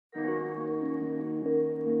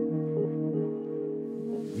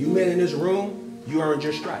You men in this room, you earned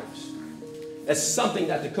your stripes. That's something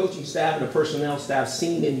that the coaching staff and the personnel staff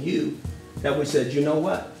seen in you that we said, you know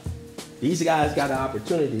what? These guys got an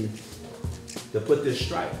opportunity to put this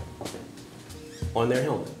stripe on their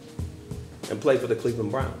helmet and play for the Cleveland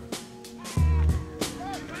Browns.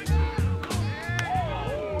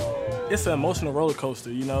 It's an emotional roller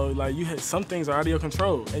coaster, you know, like some things are out of your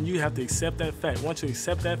control and you have to accept that fact. Once you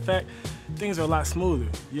accept that fact, things are a lot smoother.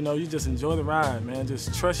 You know, you just enjoy the ride, man.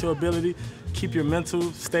 Just trust your ability, keep your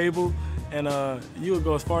mental stable, and you will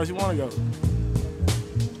go as far as you want to go.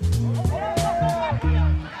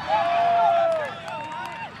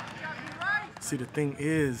 See, the thing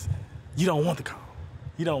is, you don't want the call.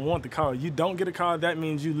 You don't want the call. You don't get a call, that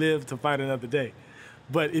means you live to fight another day.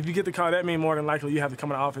 But if you get the call, that means more than likely you have to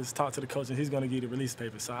come in the office, talk to the coach, and he's going to give you the release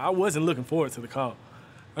paper. So I wasn't looking forward to the call.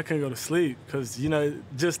 I couldn't go to sleep because, you know,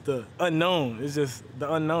 just the unknown. It's just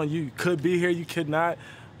the unknown. You could be here, you could not.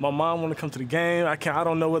 My mom want to come to the game. I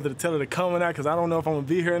don't know whether to tell her to come or not because I don't know if I'm going to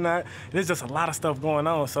be here or not. And there's just a lot of stuff going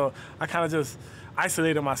on. So I kind of just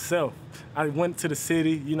isolated myself. I went to the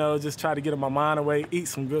city, you know, just try to get my mind away, eat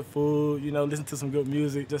some good food, you know, listen to some good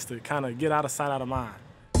music, just to kind of get out of sight, out of mind.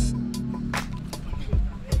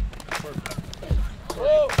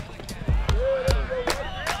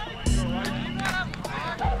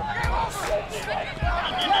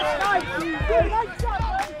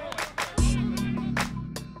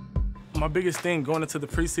 My biggest thing going into the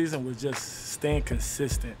preseason was just staying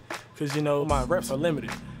consistent because, you know, my reps are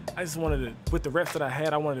limited. I just wanted to, with the reps that I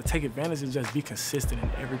had, I wanted to take advantage and just be consistent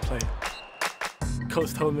in every play.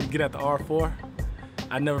 Coach told me to get at the R4.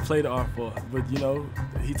 I never played the R4, but, you know,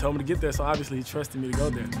 he told me to get there, so obviously he trusted me to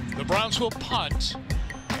go there. The Browns will punt,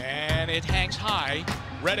 and it hangs high.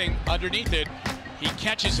 Redding underneath it. He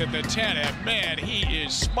catches at the 10, and man, he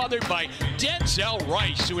is smothered by Denzel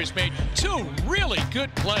Rice, who has made 2 really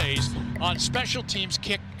good plays on special teams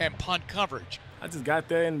kick and punt coverage. I just got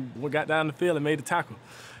there and got down the field and made the tackle.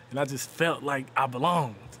 And I just felt like I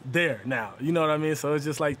belonged there now. You know what I mean? So it's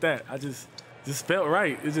just like that. I just felt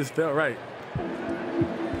right. It just felt right.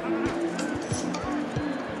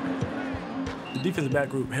 The defensive back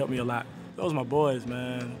group helped me a lot. Those are my boys,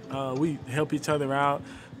 man. We help each other out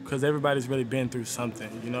because everybody's really been through something,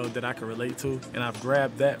 you know, that I can relate to. And I've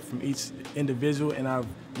grabbed that from each individual and I've,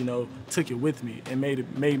 you know, took it with me and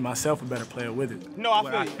made myself a better player with it. No,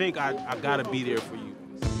 I think I gotta be there for you.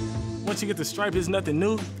 Once you get the stripe, it's nothing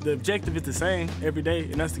new. The objective is the same every day,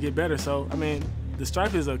 and that's to get better. So, I mean, the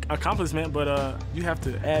stripe is an accomplishment, but you have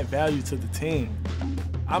to add value to the team.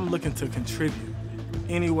 I'm looking to contribute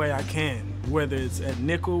any way I can, whether it's at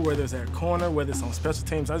nickel, whether it's at corner, whether it's on special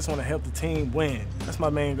teams. I just want to help the team win. That's my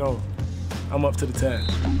main goal. I'm up to the task.